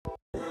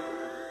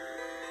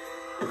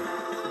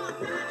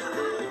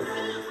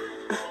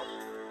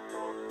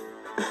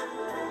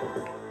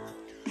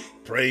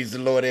Praise the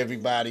Lord,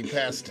 everybody.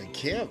 Pastor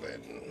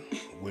Kevin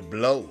with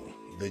Blow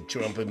the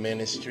Trumpet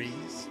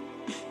Ministries.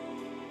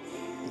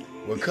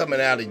 We're coming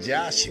out of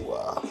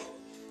Joshua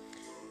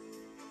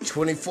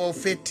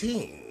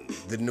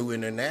 24:15, the New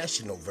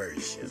International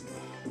Version.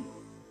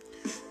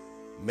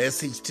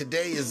 Message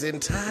today is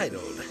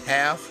entitled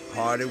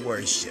Half-Hearted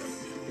Worship.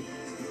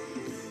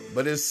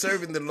 But if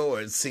serving the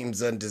Lord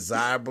seems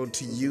undesirable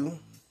to you,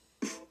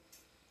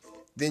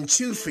 then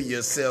choose for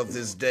yourself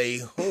this day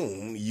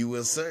whom you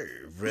will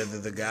serve, whether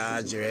the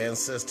gods your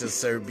ancestors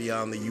served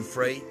beyond the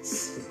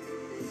Euphrates,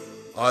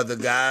 or the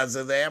gods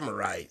of the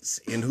Amorites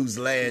in whose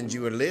land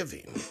you are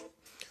living.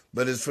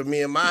 But as for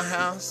me and my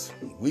house,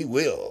 we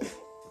will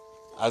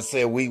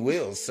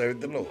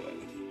serve the Lord.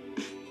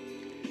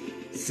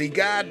 See,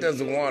 God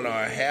doesn't want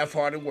our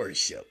half-hearted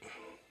worship.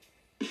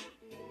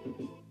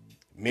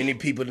 Many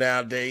people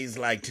nowadays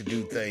like to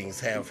do things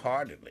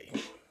half-heartedly.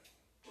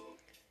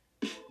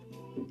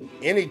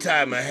 Any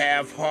type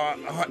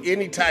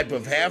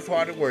of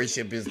half-hearted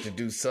worship is to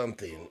do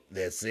something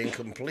that's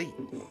incomplete.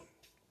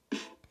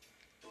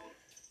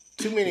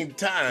 Too many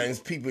times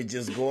people are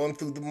just going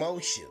through the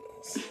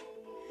motions.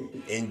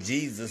 And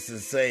Jesus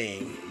is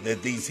saying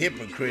that these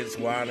hypocrites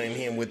were honoring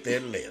him with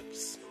their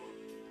lips.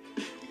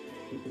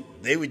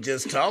 They were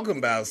just talking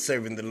about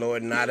serving the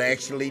Lord, not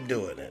actually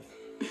doing it.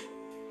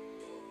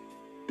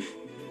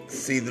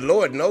 See, the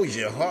Lord knows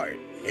your heart,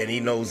 and he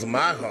knows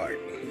my heart.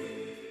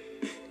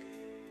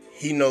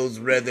 He knows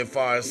whether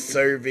far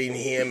serving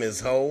him is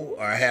whole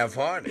or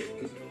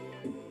half-hearted.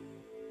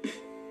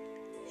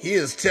 He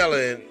is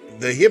telling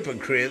the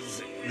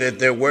hypocrites that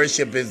their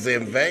worship is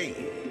in vain.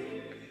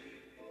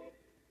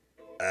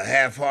 A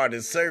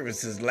half-hearted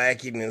service is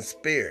lacking in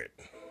spirit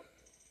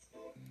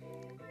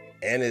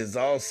and is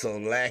also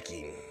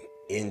lacking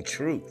in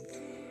truth.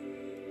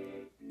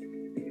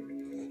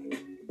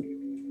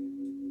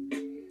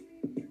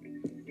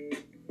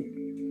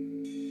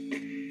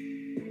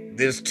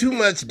 There's too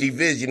much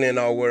division in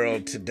our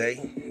world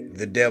today.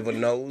 The devil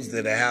knows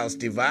that a house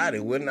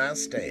divided will not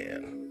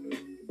stand.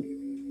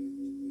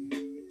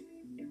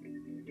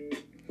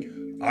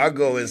 Our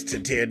goal is to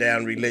tear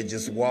down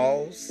religious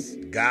walls,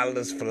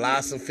 godless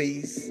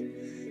philosophies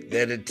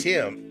that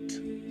attempt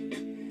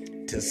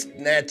to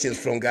snatch us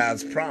from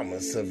God's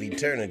promise of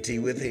eternity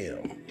with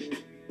him.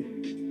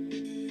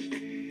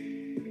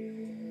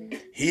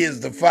 He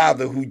is the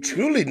Father who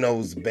truly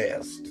knows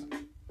best.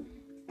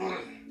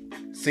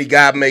 See,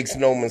 God makes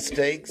no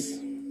mistakes.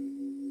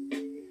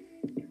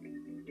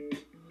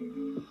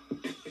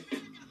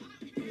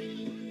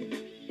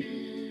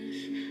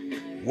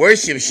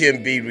 Worship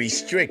shouldn't be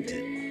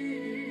restricted.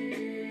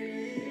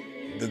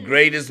 The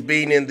greatest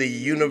being in the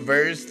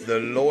universe, the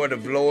Lord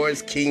of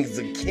Lords, Kings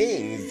of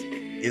Kings,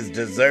 is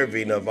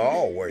deserving of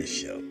all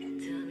worship.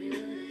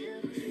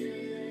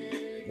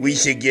 We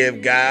should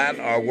give God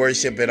our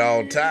worship at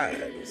all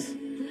times,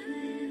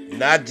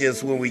 not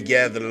just when we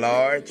gather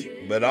large,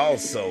 but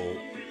also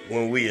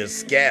when we are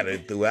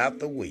scattered throughout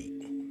the week.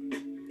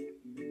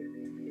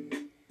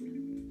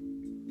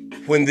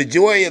 When the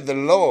joy of the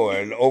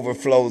Lord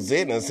overflows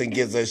in us and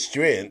gives us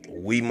strength,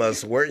 we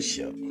must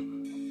worship.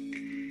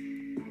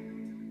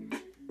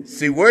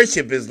 See,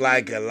 worship is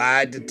like a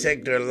lie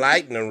detector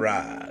lightning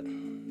rod.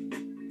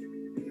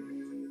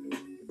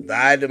 The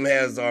item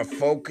has our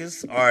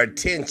focus, our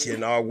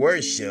attention, our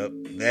worship.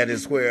 That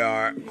is where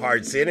our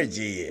heart's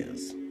energy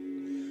is.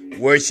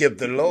 Worship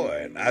the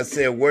Lord. I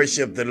said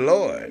worship the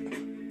Lord.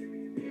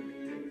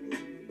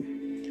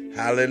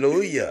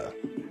 Hallelujah.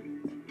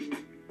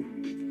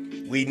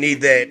 We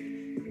need that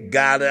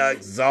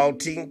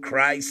God-exalting,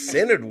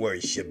 Christ-centered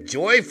worship,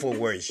 joyful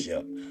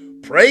worship,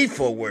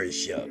 prayerful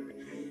worship,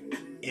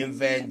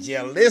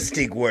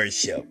 evangelistic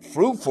worship,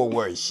 fruitful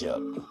worship,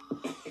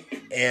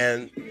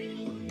 and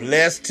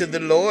blessed to the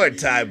Lord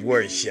type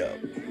worship.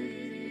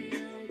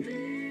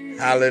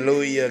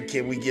 Hallelujah.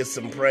 Can we get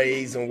some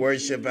praise and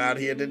worship out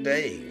here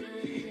today?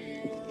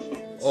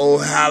 Oh,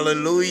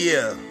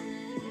 hallelujah.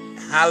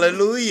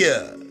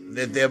 Hallelujah.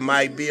 That there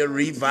might be a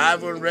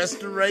revival and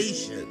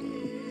restoration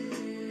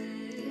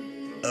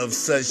of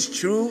such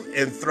true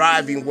and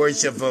thriving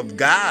worship of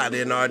God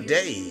in our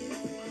day,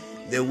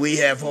 that we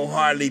have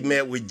wholeheartedly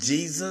met with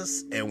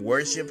Jesus and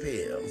worship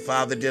him.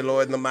 Father, dear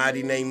Lord, in the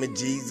mighty name of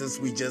Jesus,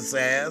 we just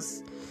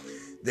ask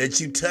that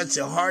you touch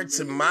our hearts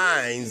and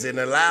minds and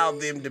allow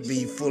them to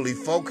be fully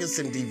focused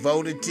and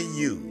devoted to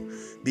you,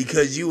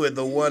 because you are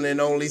the one and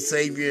only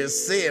Savior of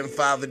sin,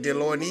 Father, dear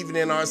Lord. And even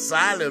in our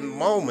silent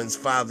moments,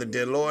 Father,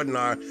 dear Lord, in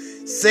our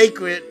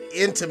sacred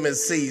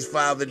intimacies,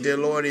 Father, dear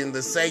Lord, in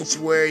the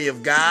sanctuary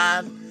of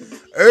God,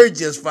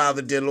 urge us,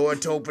 Father, dear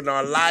Lord, to open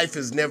our life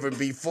as never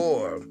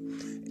before.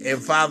 And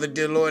Father,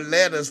 dear Lord,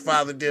 let us,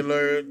 Father, dear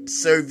Lord,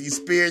 serve you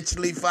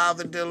spiritually,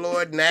 Father, dear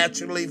Lord,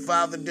 naturally,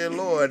 Father, dear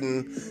Lord.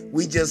 And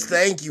we just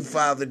thank you,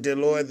 Father, dear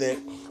Lord, that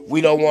we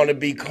don't want to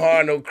be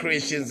carnal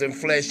Christians and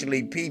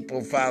fleshly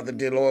people, Father,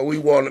 dear Lord. We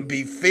want to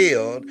be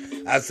filled.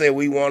 I say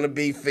we want to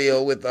be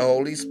filled with the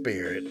Holy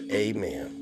Spirit. Amen.